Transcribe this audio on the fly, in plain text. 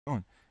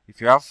done. If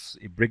you have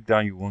a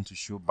breakdown you want to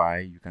show by,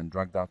 you can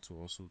drag that to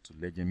also to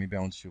legend. Maybe I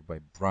want to show by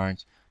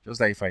branch.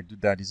 Just like if I do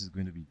that, this is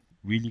going to be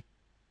really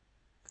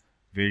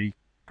very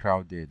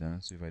crowded.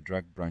 So if I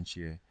drag branch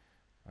here,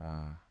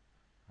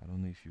 I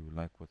don't know if you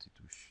like what it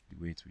will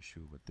the way it will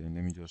show, but then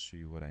let me just show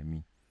you what I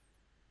mean.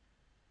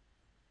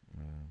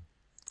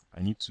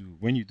 I need to,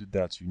 when you do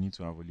that, you need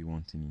to have only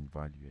one thing in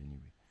value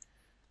anyway.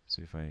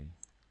 So if I,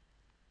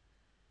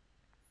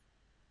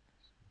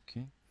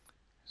 okay,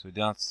 so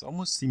that's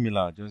almost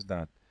similar, just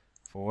that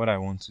for what I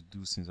want to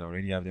do, since I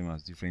already have them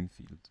as different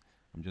fields,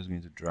 I'm just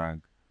going to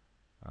drag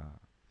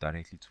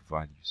directly to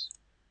values.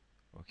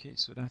 Okay,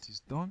 so that is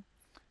done.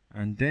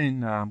 And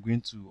then I'm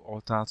going to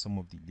alter some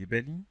of the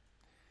labeling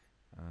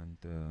and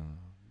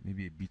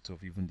maybe a bit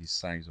of even the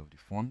size of the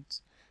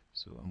font.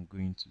 So I'm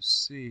going to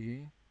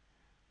say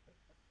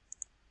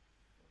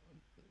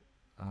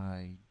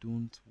I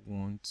don't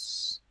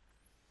want,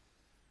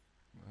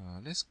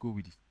 let's go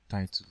with the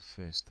title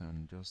first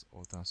and just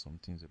alter some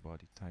things about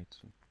the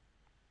title.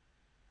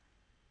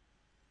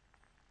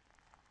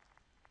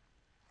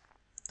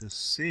 The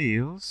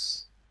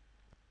sales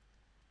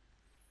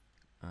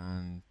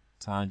and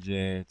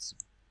targets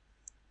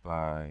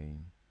by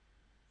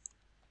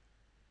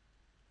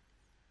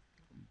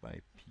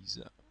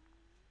pizza.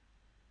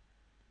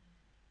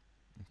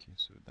 Okay,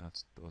 so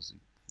that does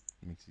it,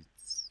 makes it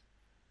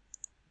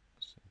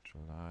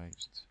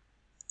centralized.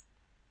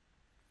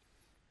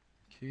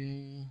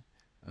 Okay,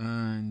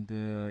 and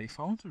if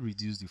I want to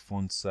reduce the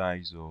font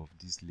size of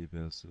this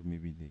label, so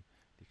maybe they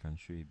can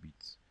show a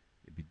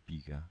bit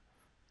bigger,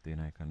 then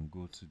I can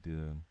go to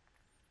the,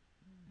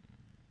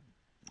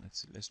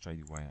 let's try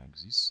the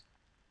y-axis.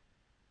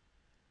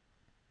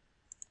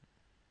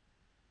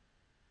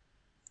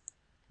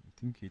 I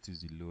think it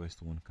is the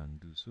lowest one can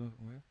do. So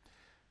well,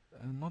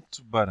 not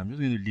too bad. I'm just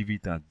going to leave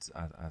it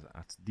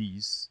at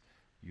this.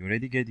 You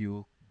already get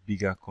your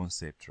bigger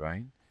concept,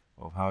 right,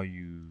 of how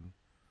you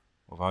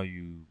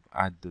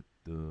add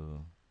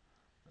the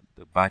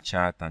bar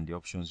chart and the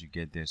options you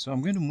get there. So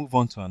I'm going to move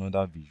on to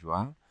another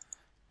visual.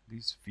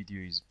 This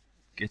video is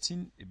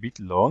getting a bit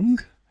long,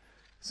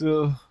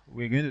 so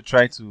we're going to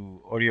try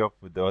to hurry up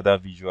with the other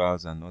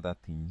visuals and other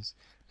things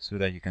so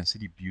that you can see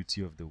the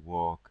beauty of the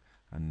work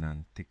and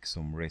then take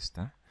some rest.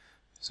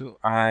 So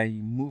I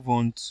move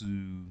on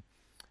to,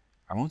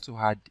 I want to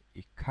add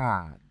a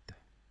card.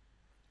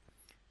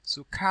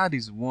 So card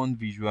is one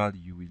visual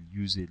you will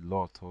use a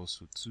lot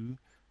also too.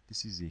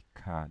 This is a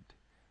card.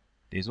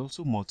 There's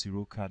also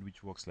multi-row card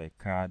which works like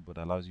card but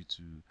allows you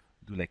to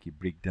do like a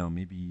breakdown.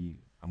 Maybe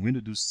I'm going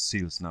to do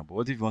sales now, but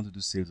what if you want to do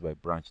sales by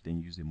branch,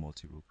 then use a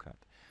multi-row card.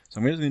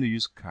 So I'm just going to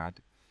use card,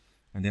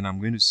 and then I'm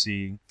going to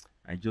say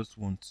I just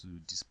want to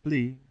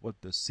display what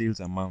the sales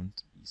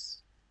amount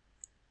is.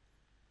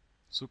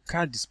 So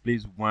card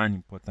displays one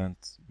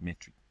important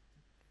metric,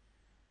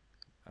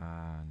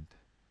 and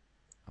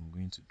I'm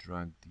going to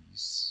drag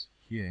this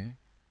here.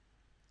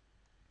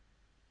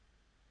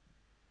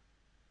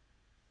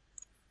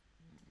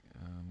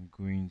 I'm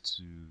going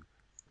to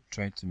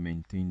try to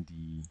maintain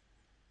the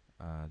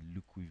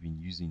look we've been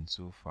using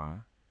so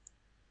far.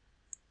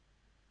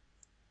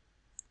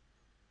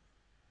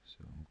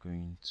 So I'm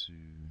going to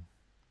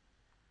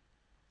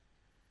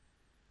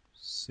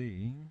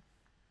say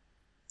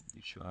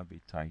it should have a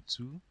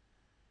title,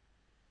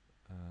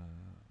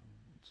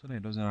 so that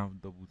it doesn't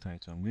have double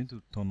title. I'm going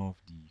to turn off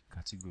the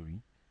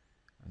category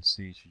and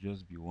say it should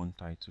just be one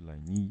title I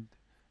need,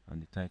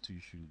 and the title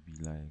should be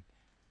like,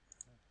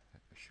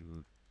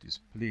 should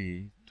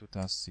display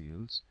total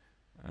sales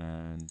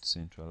and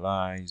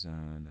centralize,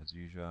 and as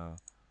usual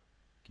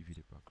give it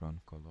a background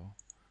color.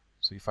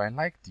 So if I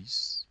like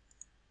this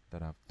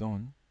that I've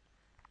done,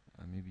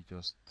 and maybe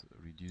just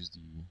reduce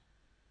the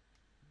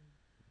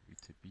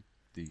with a bit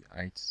the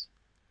height.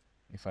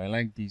 If I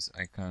like this,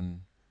 I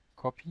can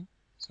copy.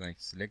 So I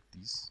select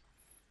this,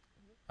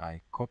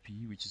 I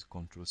copy, which is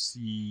Control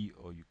C,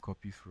 or you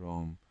copy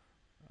from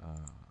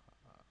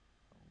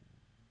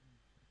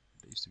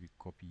there used to be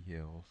copy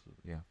here also,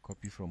 yeah,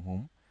 copy from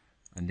home,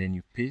 and then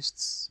you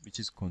paste, which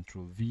is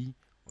Control V,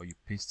 or you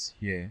paste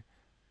here,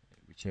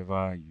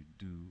 whichever you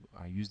do.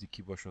 I use the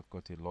keyboard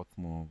shortcut a lot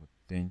more, but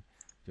then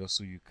just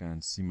so you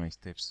can see my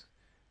steps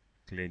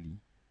clearly,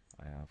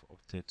 I have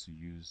opted to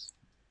use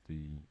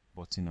the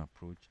button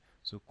approach.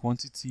 So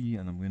quantity,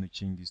 and I'm going to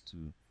change this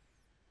to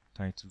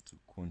title to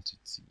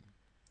quantity.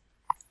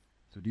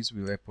 So this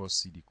will help us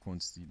see the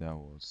quantity that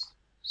was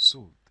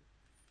sold.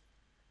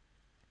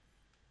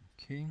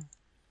 Okay,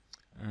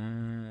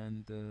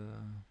 and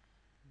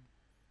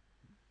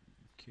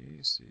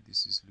okay, so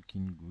this is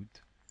looking good.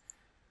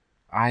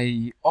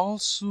 I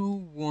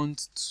also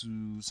want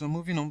to, so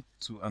moving on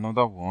to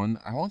another one,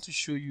 I want to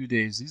show you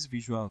there's this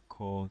visual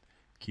called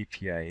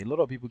KPI. A lot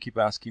of people keep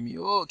asking me,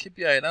 oh,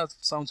 KPI, that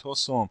sounds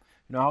awesome.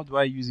 How do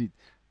I use it?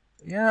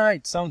 Yeah,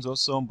 it sounds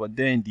awesome, but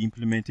then the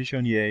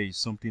implementation here is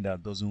something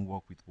that doesn't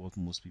work with what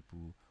most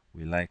people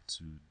will like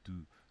to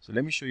do. So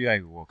let me show you how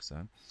it works.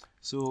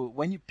 So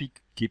when you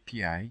pick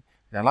KPI,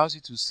 it allows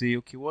you to say,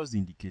 okay, what's the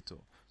indicator?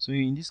 So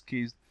in this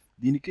case,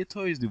 the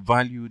indicator is the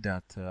value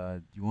that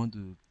you want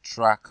to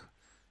track,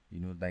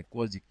 like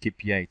what's the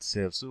KPI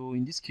itself. So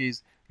in this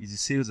case, it's the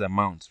sales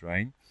amount,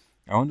 right?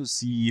 I want to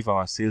see if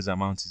our sales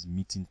amount is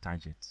meeting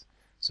target.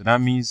 So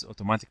that means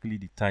automatically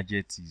the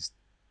target is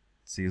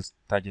sales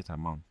target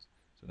amount.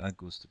 So that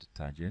goes to the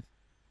target.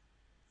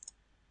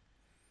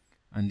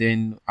 And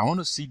then I want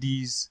to see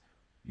these,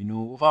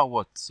 over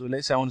what? So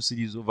let's say I want to see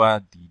these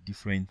over the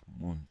different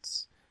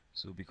months.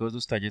 So because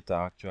those targets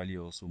are actually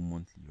also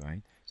monthly,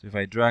 right? So if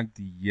I drag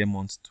the year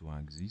month to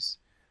axis,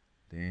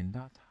 then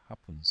that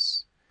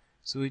happens.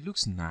 So it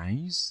looks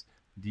nice.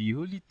 The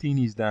only thing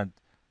is that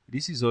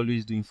this is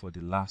always doing for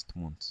the last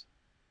month.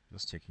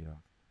 Just check it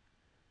out.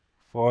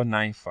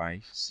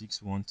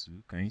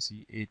 495612. Can you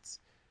see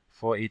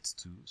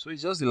 8482? So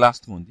it's just the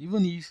last month.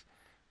 Even if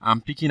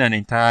I'm picking an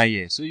entire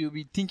year, so you'll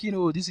be thinking,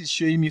 oh, this is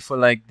showing me for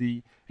like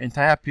the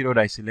entire period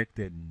I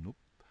selected. Nope,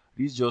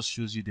 this just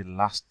shows you the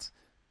last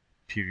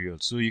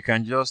period. So you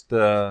can just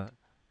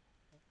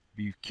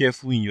be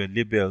careful in your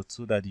label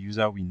so that the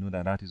user will know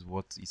that that is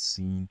what is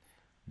seeing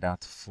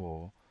that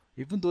for.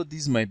 Even though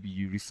this might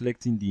be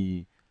reflecting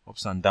the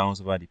ups and downs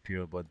over the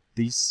period, but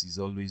this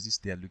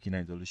they are looking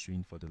at is always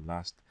showing for the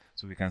last.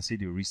 So we can see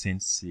the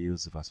recent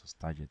sales versus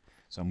target.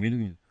 So I'm going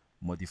to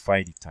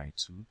modify the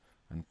title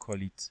and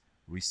call it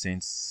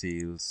recent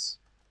sales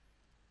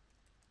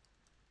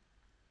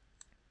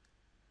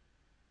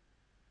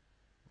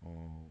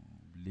or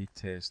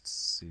latest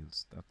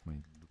sales. That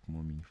might look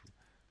more meaningful.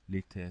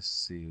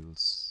 Latest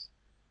sales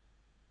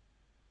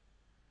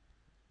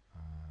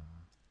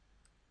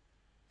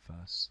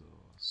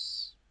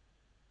versus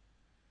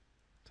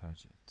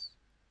target.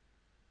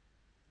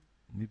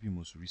 Maybe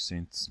most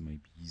recent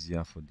might be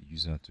easier for the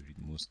user to read.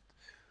 Most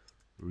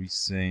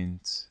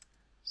recent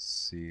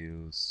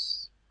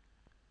sales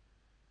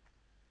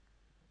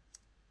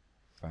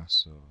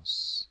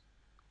versus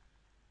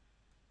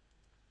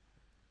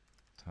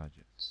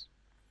target.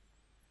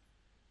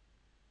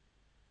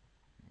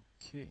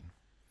 Okay,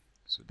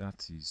 so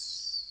that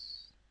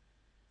is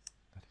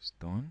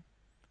done.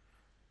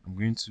 I'm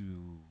going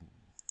to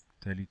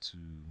tell it to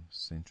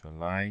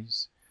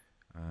centralize,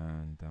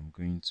 and I'm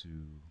going to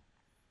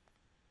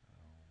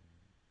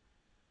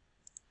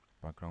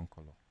background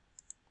color.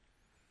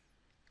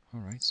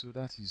 Alright, so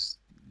that is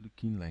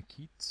looking like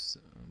it.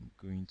 I'm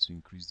going to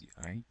increase the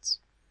height.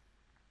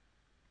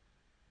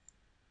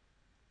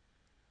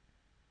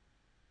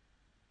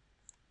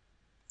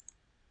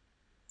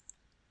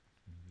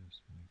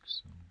 Just make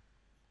some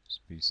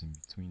space in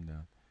between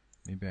that.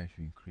 Maybe I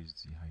should increase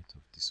the height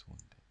of this one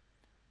then.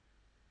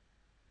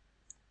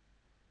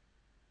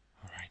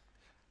 Alright.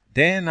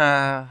 Then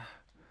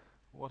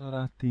what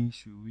other things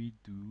should we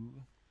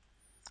do?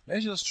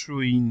 Let's just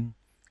throw in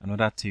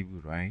another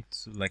table, right?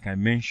 So like I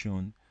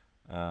mentioned,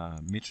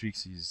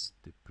 matrix is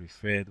the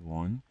preferred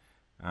one,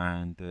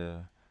 and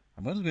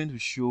I'm going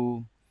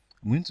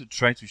to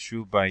try to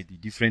show by the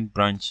different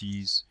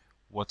branches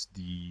what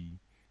the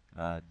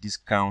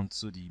discount,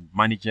 so the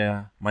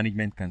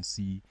management can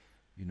see,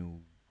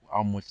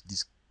 how much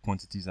these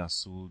quantities are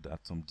sold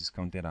at some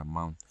discounted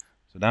amount.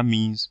 So that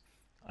means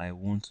I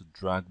want to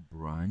drag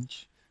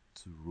branch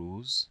to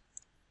rows,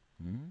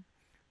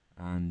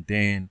 and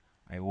then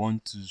I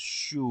want to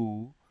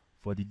show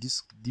for the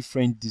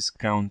different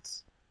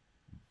discounts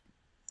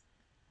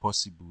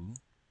possible.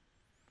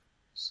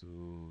 So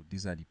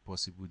these are the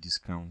possible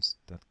discounts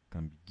that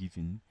can be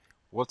given.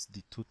 What's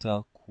the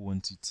total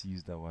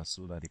quantities that were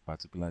sold at a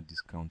particular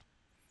discount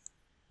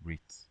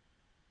rate?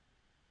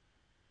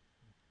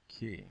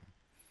 Okay,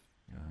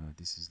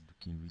 this is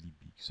looking really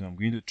big. So I'm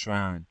going to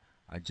try and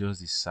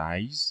adjust the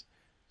size.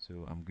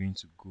 So I'm going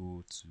to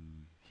go to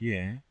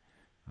here.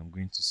 I'm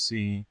going to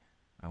say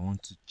I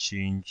want to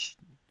change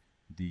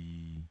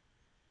the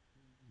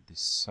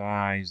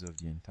size of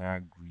the entire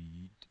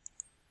grid.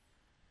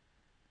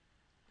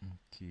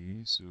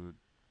 Okay, so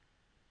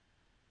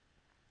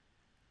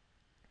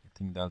I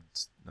think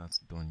that's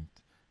done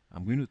it.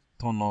 I'm going to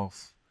turn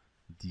off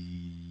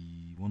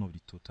the one of the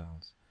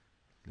totals.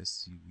 Let's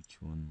see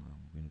which one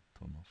I'm going to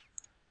turn off.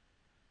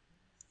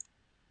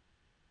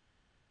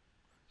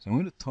 So I'm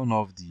going to turn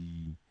off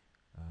the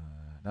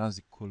that's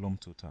the column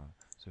total.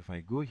 So if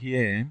I go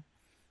here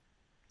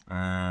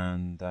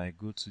and I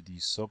go to the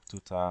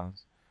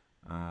subtotals,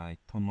 I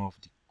turn off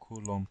the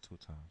column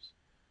totals.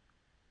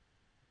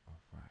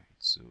 Alright,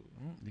 so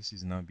this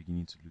is now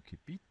beginning to look a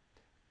bit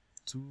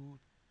too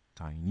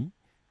tiny.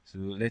 So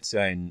let's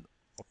say I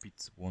up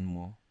it one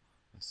more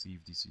and see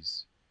if this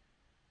is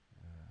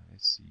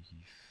let's see if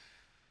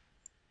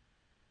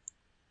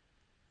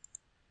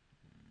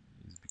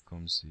it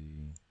becomes a,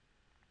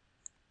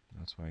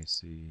 that's why I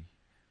say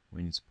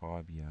when it's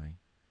Power BI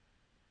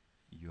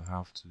you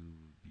have to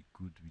be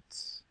good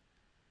with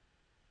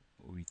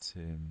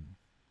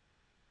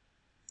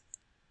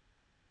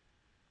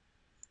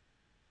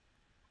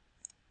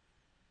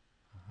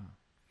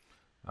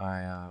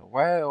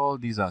why all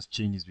these has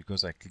changed is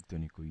because I clicked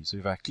on it. So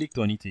if I clicked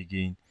on it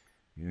again,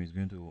 it's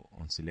going to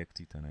unselect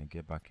it and I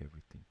get back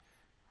everything.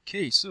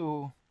 Okay,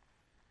 so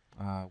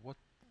what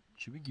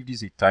should we give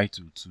this a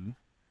title too,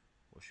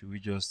 or should we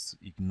just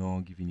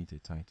ignore giving it a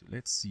title?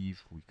 Let's see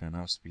if we can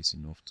have space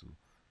enough to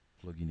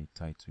plug in a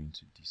title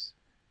into this.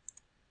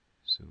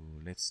 So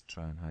let's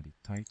try and add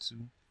a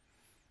title.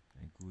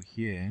 I go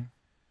here,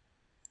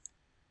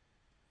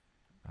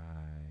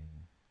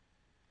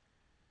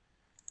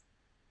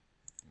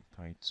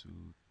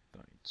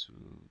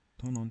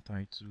 turn on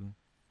title,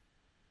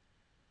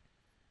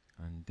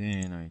 and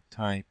then I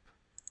type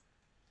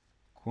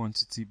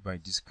quantity by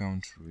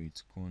discount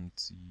rate,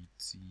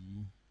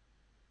 quantity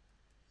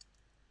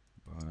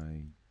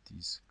by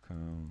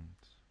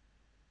discount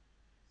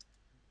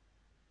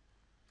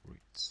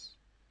rates,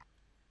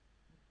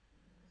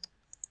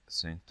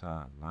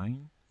 center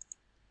line.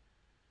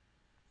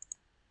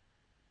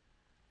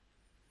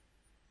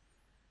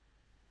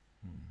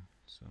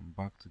 So I'm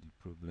back to the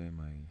problem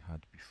I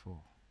had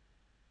before,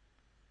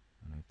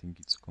 and I think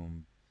it's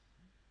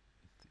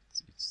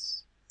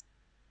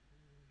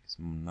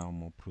now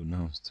more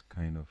pronounced,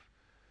 kind of.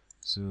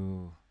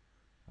 So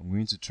I'm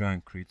going to try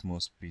and create more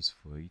space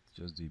for it,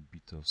 just do a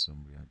bit of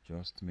some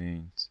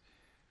readjustment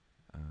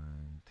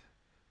and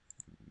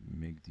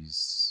make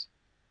this.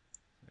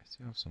 I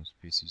still have some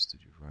spaces to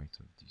the right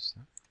of this.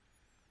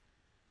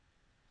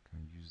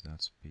 Can use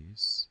that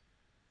space,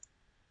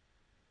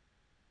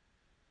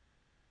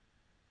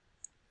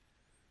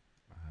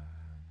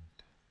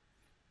 and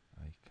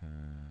I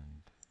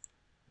can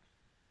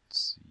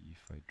see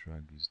if I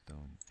drag this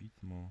down a bit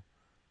more.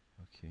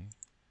 Okay,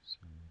 so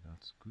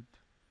that's good.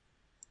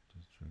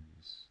 Just drag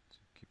this to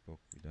keep up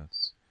with that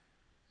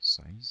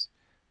size,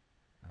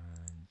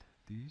 and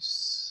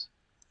this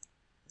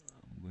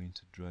I'm going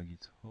to drag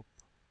it up.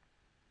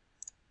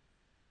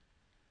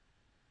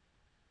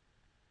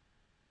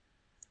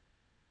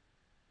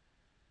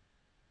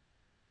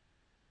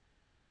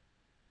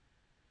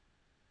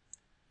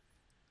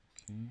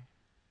 Okay,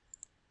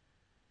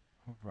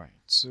 all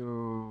right,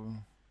 so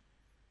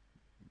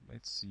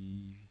let's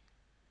see.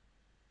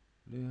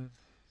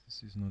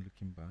 This is not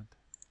looking bad.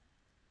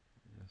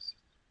 Just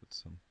put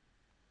some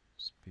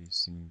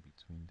spacing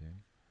between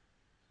them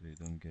so they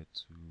don't get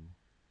too.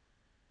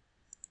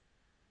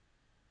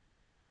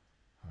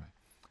 All right,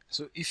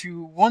 so if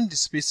you want the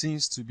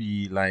spacings to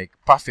be like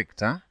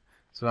perfect,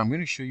 so I'm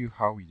going to show you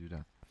how we do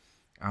that.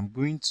 I'm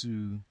going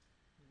to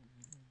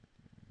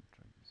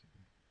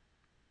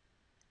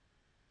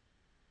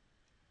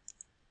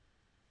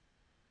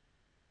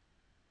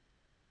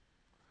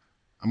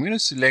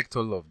select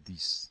all of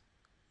this.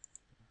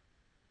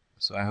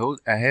 So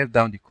I held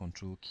down the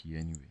control key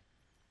anyway.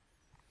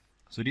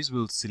 So this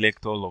will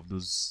select all of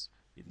those.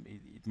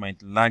 It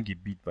might lag a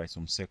bit by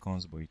some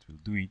seconds, but it will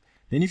do it.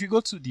 Then if you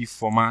go to the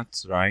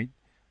format, right,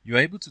 you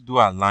are able to do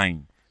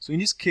align. So in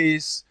this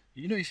case,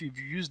 if you've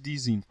used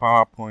these in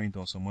PowerPoint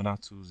or some other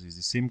tools, it's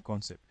the same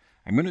concept.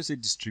 I'm going to say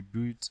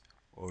distribute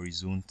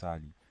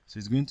horizontally. So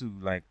it's going to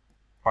like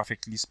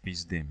perfectly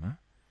space them.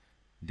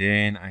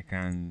 Then I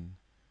can,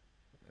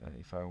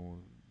 if I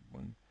want,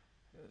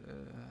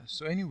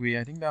 so anyway,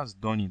 I think that's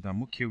done it.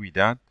 I'm okay with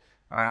that.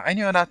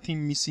 Any other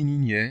thing missing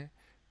in here?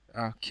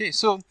 Okay,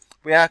 so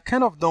we are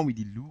kind of done with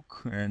the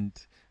look, and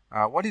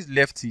what is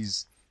left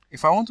is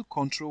if I want to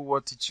control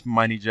what each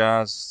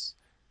managers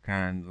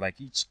can, like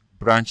each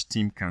branch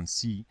team can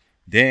see,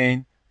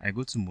 then I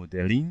go to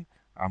modeling.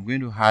 I'm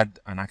going to add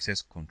an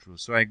access control.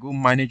 So I go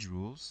manage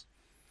roles.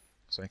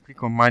 So I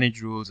click on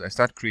manage roles. I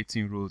start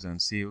creating roles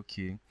and say,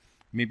 okay,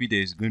 maybe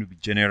there is going to be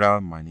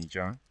general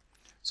manager.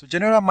 So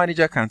general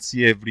manager can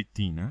see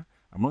everything.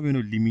 I'm not going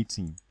to limit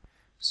him.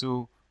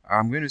 So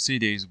I'm going to say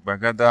there is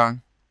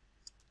Gbagada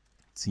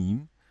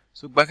team.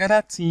 So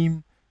Gbagada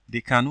team,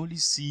 they can only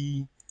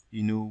see,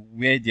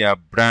 where the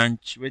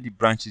branch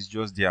is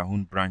just their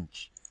own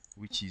branch,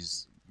 which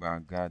is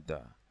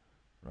Gbagada,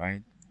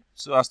 right?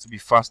 So as to be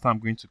faster, I'm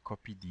going to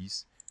copy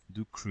this,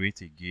 do create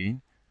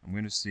again. I'm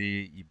going to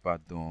say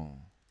Ibadan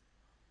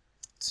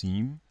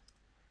team,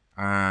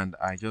 and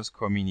I just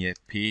come in here,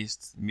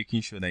 paste,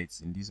 making sure that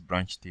it's in this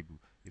branch table.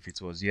 If it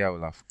was here, I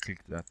would have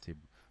clicked that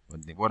table. But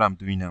what I'm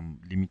doing, I'm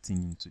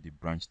limiting into the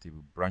branch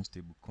table. Branch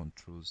table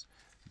controls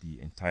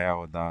the entire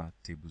other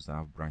tables that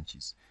have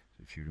branches.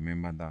 So if you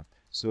remember that.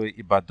 So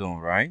Ibadan,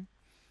 right?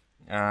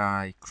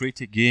 I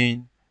create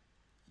again,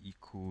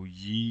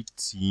 Ikoyi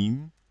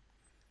team.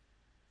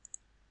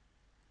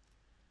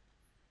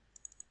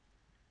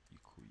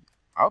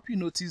 I hope you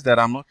notice that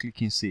I'm not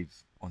clicking save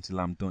until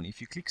I'm done. If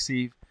you click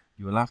save,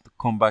 you will have to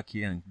come back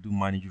here and do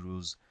manage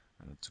rows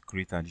to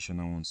create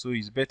additional ones. So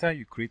it's better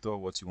you create all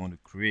what you want to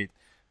create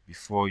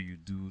before you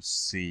do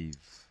save.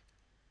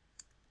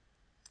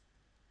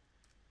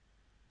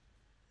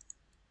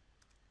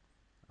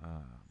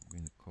 I'm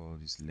going to call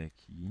this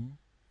Lekki.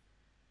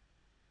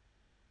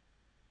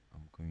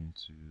 I'm going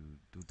to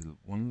do the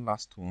one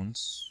last one,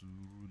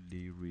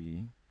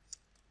 Surulere.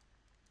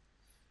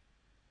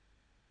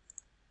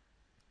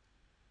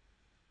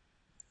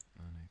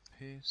 And I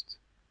paste.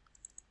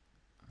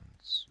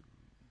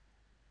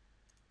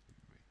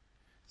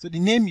 So the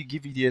name you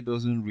give it here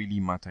doesn't really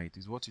matter. It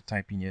is what you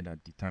type in here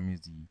that determines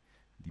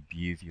the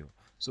behavior.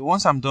 So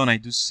once I'm done, I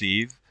do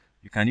save.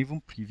 You can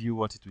even preview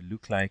what it will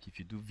look like if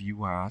you do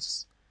view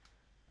as,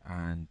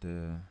 and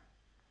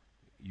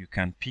you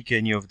can pick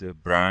any of the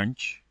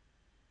branch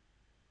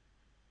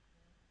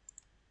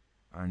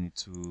and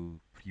it will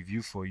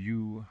preview for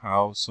you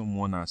how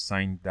someone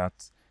assigned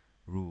that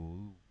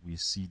role will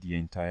see the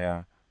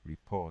entire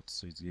report.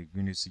 So it's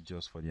going to see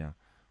just for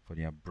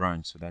their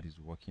branch, so that is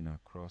working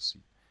across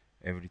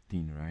it,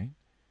 everything, right?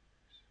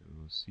 So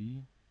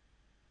see,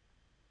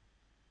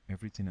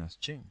 everything has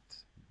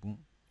changed. Boom.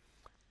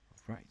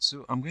 Right,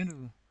 so I'm going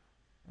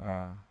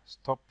to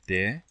stop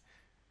there,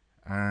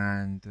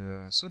 and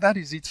so that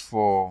is it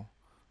for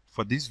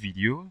this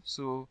video.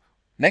 So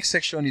next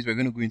section is we're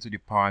going to go into the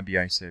Power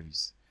BI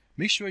service.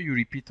 Make sure you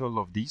repeat all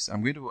of this.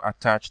 I'm going to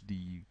attach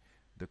the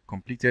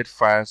completed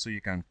file so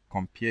you can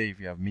compare if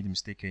you have made a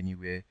mistake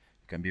anywhere.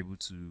 You can be able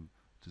to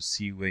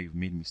see where you've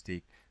made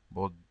mistake,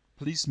 but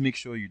please make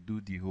sure you do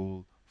the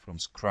whole from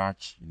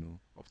scratch,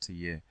 up to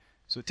here.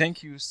 So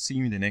thank you. See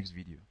you in the next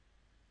video.